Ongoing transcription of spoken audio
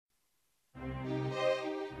Welcome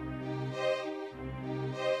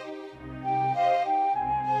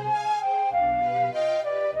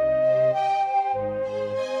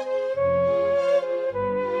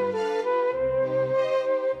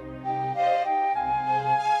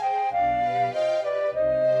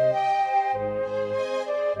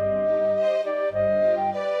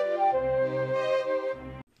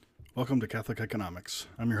to Catholic Economics.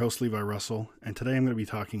 I'm your host, Levi Russell, and today I'm going to be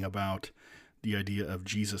talking about the idea of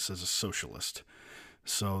Jesus as a socialist.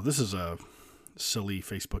 So this is a silly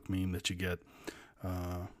Facebook meme that you get,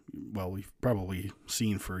 we've probably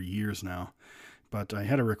seen for years now, but I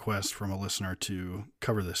had a request from a listener to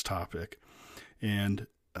cover this topic. And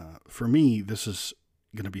for me, this is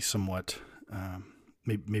going to be somewhat,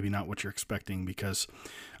 maybe not what you're expecting, because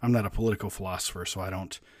I'm not a political philosopher, so I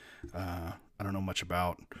don't know much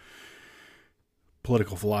about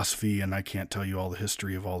political philosophy, and I can't tell you all the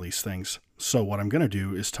history of all these things. So what I'm going to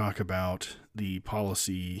do is talk about the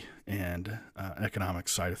policy and economic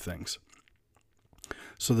side of things.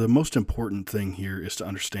 So the most important thing here is to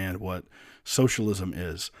understand what socialism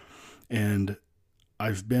is. And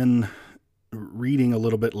I've been reading a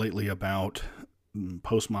little bit lately about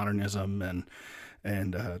postmodernism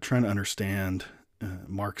and trying to understand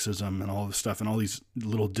Marxism and all this stuff and all these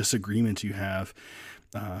little disagreements you have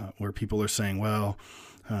where people are saying, well,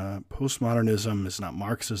 postmodernism is not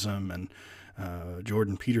Marxism, and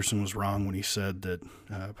Jordan Peterson was wrong when he said that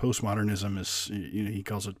postmodernism is, he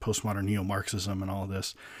calls it postmodern neo-Marxism and all of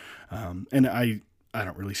this. And I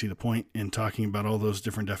don't really see the point in talking about all those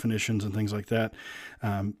different definitions and things like that.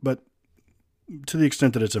 But to the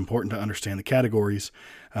extent that it's important to understand the categories,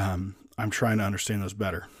 I'm trying to understand those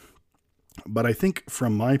better. But I think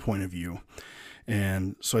from my point of view,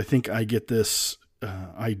 and so I think I get this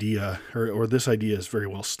idea, or this idea is very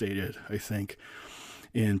well stated, I think,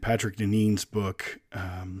 in Patrick Deneen's book,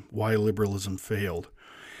 Why Liberalism Failed.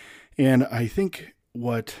 And I think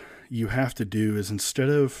what you have to do is, instead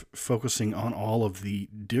of focusing on all of the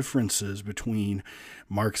differences between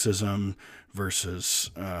Marxism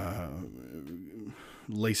versus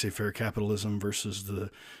laissez-faire capitalism versus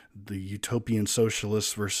the utopian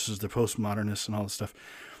socialists versus the postmodernists and all this stuff,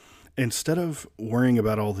 instead of worrying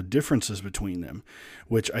about all the differences between them,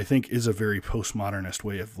 which I think is a very postmodernist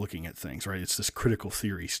way of looking at things, right? It's this critical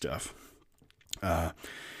theory stuff. I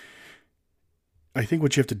think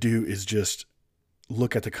what you have to do is just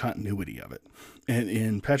look at the continuity of it. And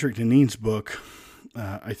in Patrick Deneen's book,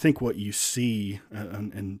 I think what you see,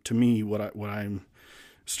 and to me, what I'm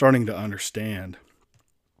starting to understand,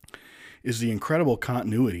 is the incredible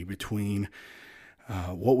continuity between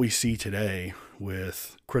what we see today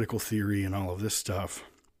with critical theory and all of this stuff,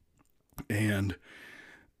 and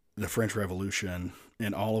the French Revolution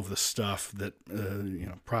and all of the stuff that,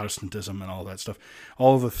 Protestantism and all that stuff,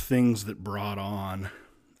 all of the things that brought on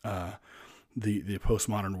the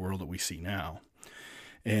postmodern world that we see now.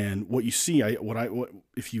 And what you see,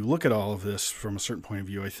 if you look at all of this from a certain point of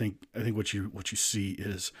view, I think what you see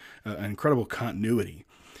is an incredible continuity,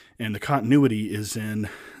 and the continuity is in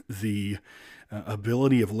the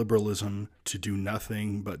ability of liberalism to do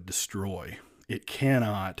nothing but destroy. It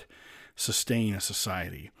cannot sustain a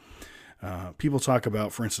society. People talk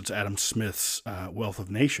about, for instance, Adam Smith's Wealth of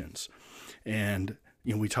Nations, and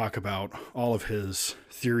we talk about all of his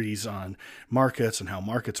theories on markets and how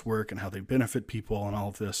markets work and how they benefit people and all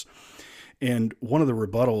of this. And one of the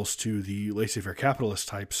rebuttals to the laissez-faire capitalist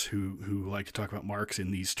types who like to talk about Marx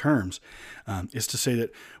in these terms is to say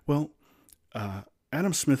that,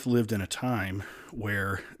 Adam Smith lived in a time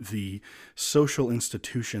where the social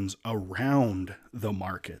institutions around the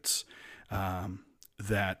markets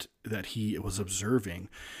that he was observing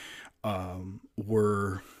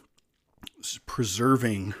were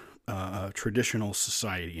preserving traditional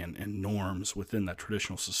society and norms within that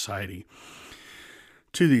traditional society,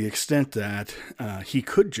 to the extent that he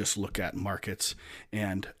could just look at markets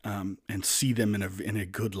and see them in a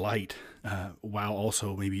good light, while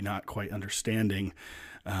also maybe not quite understanding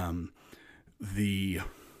the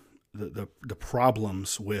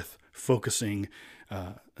problems with focusing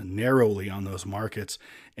narrowly on those markets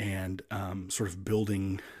and sort of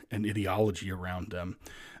building an ideology around them.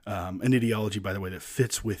 An ideology, by the way, that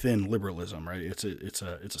fits within liberalism, right? It's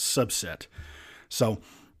a subset. So,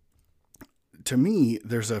 to me,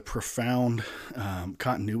 there's a profound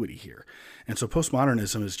continuity here. And so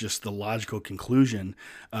postmodernism is just the logical conclusion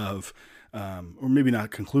of, or maybe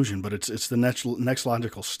not conclusion, but it's the next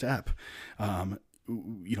logical step.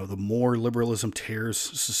 The more liberalism tears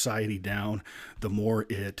society down, the more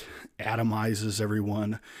it atomizes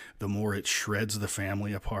everyone, the more it shreds the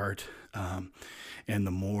family apart, And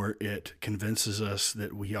the more it convinces us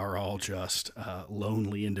that we are all just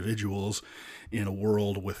lonely individuals in a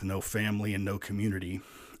world with no family and no community,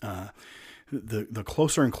 the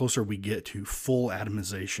closer and closer we get to full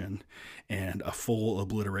atomization and a full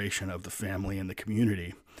obliteration of the family and the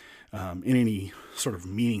community, in any sort of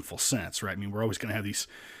meaningful sense, right? I mean, we're always going to have these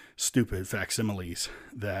stupid facsimiles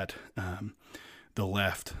that the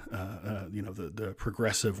left, the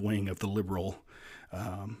progressive wing of the liberal,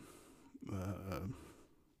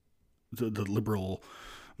 the liberal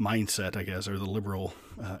mindset, I guess, or the liberal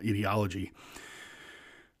ideology.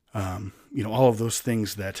 All of those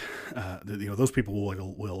things that those people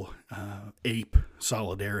will ape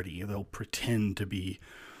solidarity. They'll pretend to be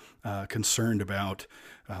concerned about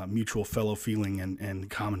mutual fellow feeling and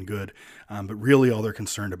common good, but really all they're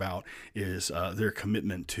concerned about is their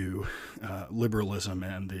commitment to liberalism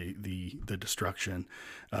and the destruction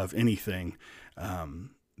of anything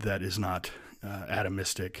that is not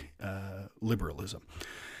atomistic liberalism.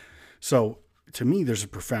 So to me, there's a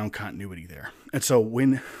profound continuity there. And so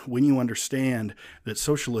when you understand that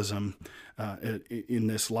socialism in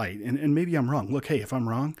this light, and maybe I'm wrong. Look, hey, if I'm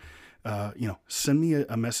wrong, send me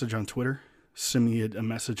a message on Twitter, send me a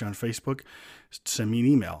message on Facebook, send me an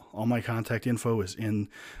email. All my contact info is in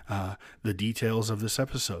the details of this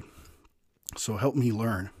episode. So help me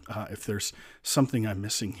learn if there's something I'm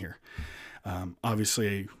missing here.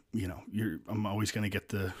 Obviously, I'm always going to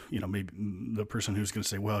get maybe the person who's going to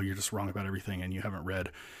say, well, you're just wrong about everything and you haven't read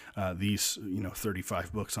these,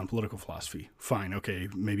 35 books on political philosophy. Fine. Okay.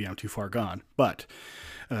 Maybe I'm too far gone. But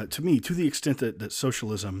to me, to the extent that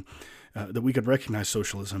socialism, that we could recognize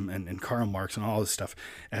socialism and Karl Marx and all this stuff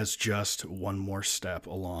as just one more step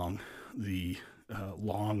along the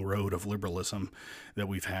long road of liberalism that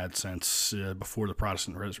we've had since before the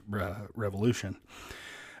Protestant Revolution,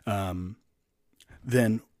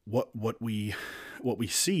 then what we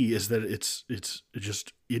see is that it's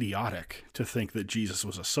just idiotic to think that Jesus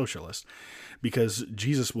was a socialist, because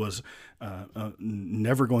Jesus was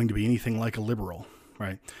never going to be anything like a liberal,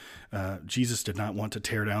 right? Jesus did not want to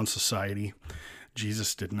tear down society.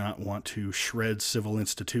 Jesus did not want to shred civil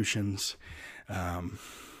institutions.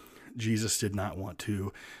 Jesus did not want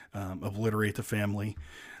to obliterate the family.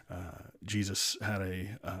 Jesus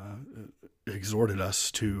had exhorted us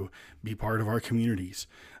to be part of our communities,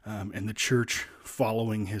 and the church,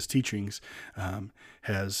 following his teachings,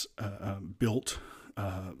 has built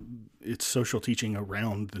its social teaching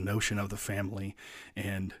around the notion of the family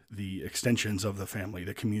and the extensions of the family,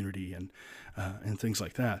 the community, and things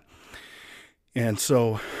like that. And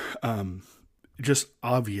so, just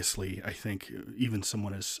obviously, I think even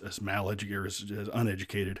someone as mal-educated or as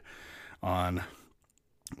uneducated on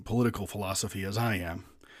political philosophy as I am,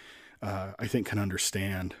 I think can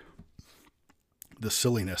understand the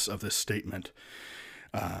silliness of this statement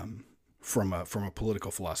from a political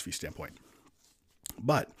philosophy standpoint.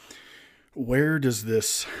 But where does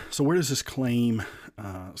this claim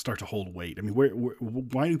start to hold weight? I mean,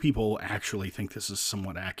 why do people actually think this is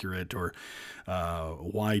somewhat accurate, or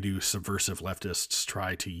why do subversive leftists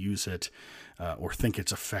try to use it or think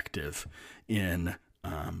it's effective in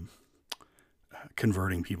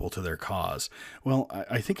converting people to their cause? Well,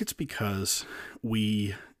 I think it's because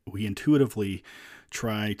we intuitively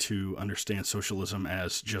try to understand socialism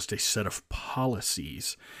as just a set of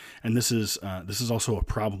policies, and this is also a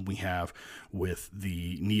problem we have with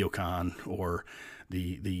the neocon or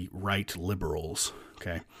the right liberals.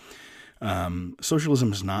 Okay,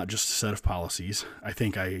 socialism is not just a set of policies. I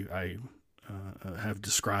think I have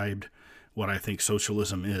described what I think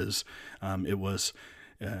socialism is. It was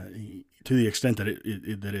to the extent that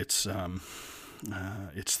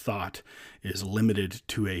its thought is limited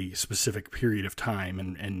to a specific period of time,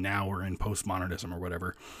 and now we're in postmodernism or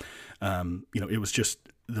whatever. It was just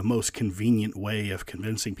the most convenient way of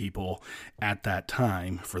convincing people at that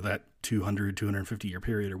time, for that 250 year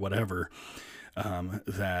period or whatever,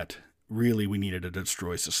 that really we needed to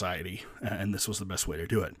destroy society, and this was the best way to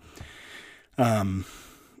do it.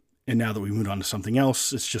 And now that we moved on to something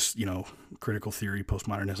else, it's just, critical theory,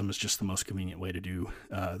 postmodernism is just the most convenient way to do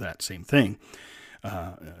that same thing,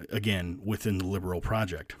 again, within the liberal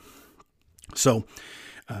project. So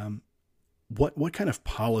what kind of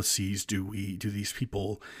policies do these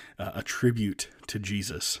people attribute to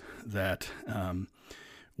Jesus that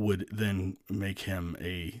would then make him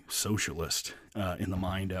a socialist in the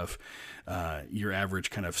mind of your average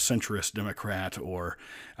kind of centrist Democrat or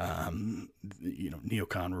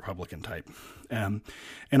neocon Republican type? And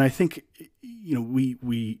I think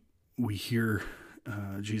we hear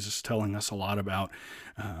Jesus telling us a lot about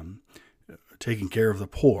taking care of the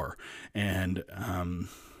poor and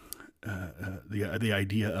the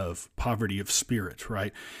idea of poverty of spirit,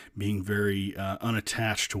 right? Being very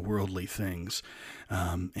unattached to worldly things,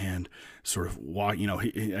 and sort of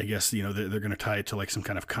I guess they're going to tie it to like some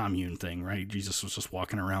kind of commune thing, right? Jesus was just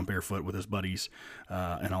walking around barefoot with his buddies,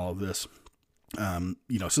 and all of this.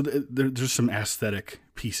 So there's some aesthetic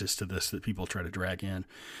pieces to this that people try to drag in,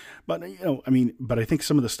 but but I think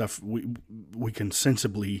some of the stuff we can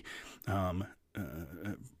sensibly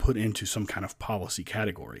put into some kind of policy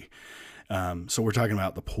category. So we're talking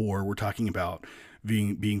about the poor. We're talking about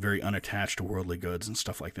being very unattached to worldly goods and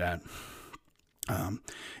stuff like that.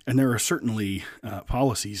 And there are certainly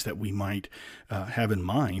policies that we might have in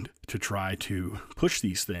mind to try to push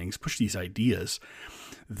these things, push these ideas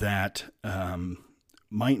that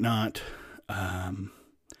might not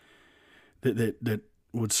that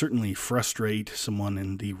would certainly frustrate someone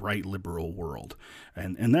in the right liberal world,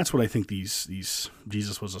 and that's what I think these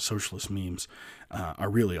Jesus was a socialist memes are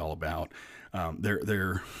really all about.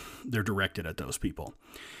 They're directed at those people,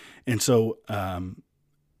 and so.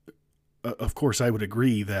 Of course, I would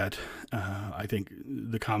agree that I think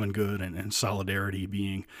the common good and solidarity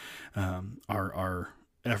being our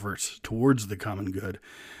efforts towards the common good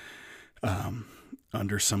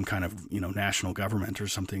under some kind of national government or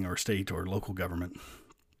something, or state or local government.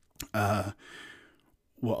 Well,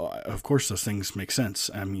 of course, those things make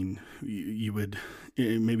sense. I mean, you would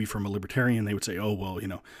maybe from a libertarian, they would say, "Oh, well,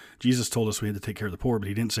 Jesus told us we had to take care of the poor, but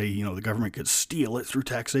he didn't say the government could steal it through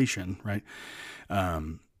taxation, right?"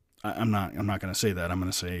 I'm not going to say that. I'm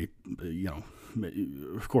going to say,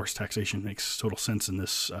 of course, taxation makes total sense in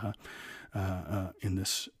this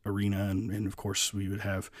arena, and of course, we would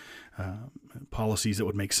have policies that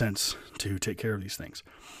would make sense to take care of these things.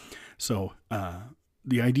 So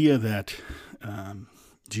the idea that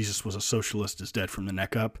Jesus was a socialist is dead from the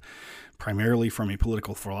neck up. Primarily from a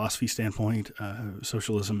political philosophy standpoint,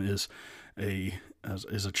 socialism is a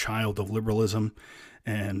child of liberalism.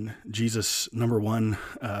 And Jesus, number one,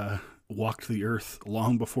 walked the earth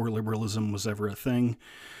long before liberalism was ever a thing,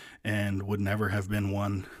 and would never have been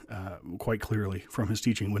one, quite clearly from his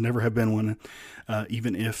teaching, would never have been one,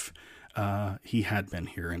 even if he had been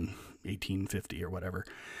here in 1850 or whatever,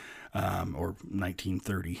 or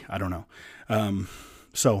 1930. I don't know.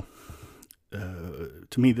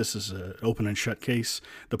 To me, this is an open and shut case.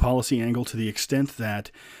 The policy angle, to the extent that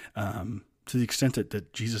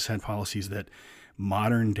Jesus had policies that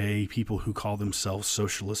modern day people who call themselves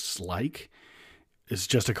socialists is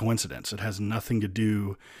just a coincidence. It has nothing to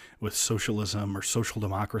do with socialism or social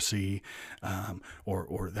democracy,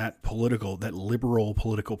 or that liberal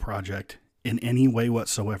political project in any way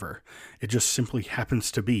whatsoever. It just simply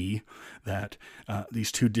happens to be that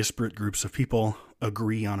these two disparate groups of people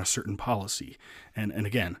agree on a certain policy. And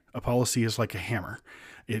again, a policy is like a hammer.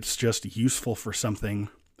 It's just useful for something,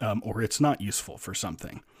 or it's not useful for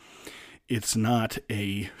something. It's not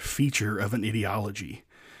a feature of an ideology.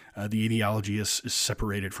 The ideology is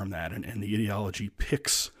separated from that, and the ideology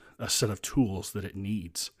picks a set of tools that it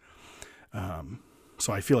needs.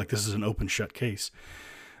 So I feel like this is an open and shut case.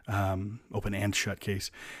 And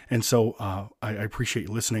so I appreciate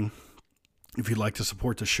you listening. If you'd like to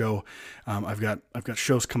support the show, I've got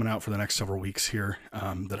shows coming out for the next several weeks here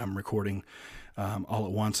that I'm recording all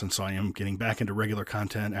at once, and so I am getting back into regular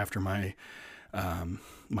content after my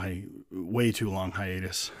way too long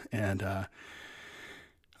hiatus, and I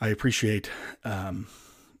appreciate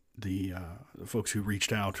the folks who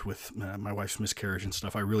reached out with my wife's miscarriage and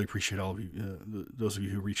stuff. I really appreciate all of you, those of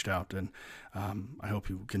you who reached out, and I hope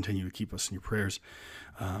you continue to keep us in your prayers.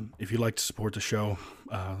 If you'd like to support the show,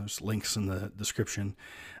 there's links in the description,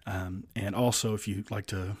 and also if you'd like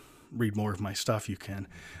to read more of my stuff, you can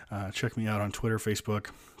check me out on Twitter,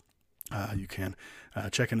 Facebook. You can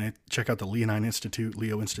check out the Leonine Institute,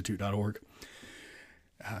 leoinstitute.org.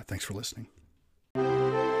 Thanks for listening.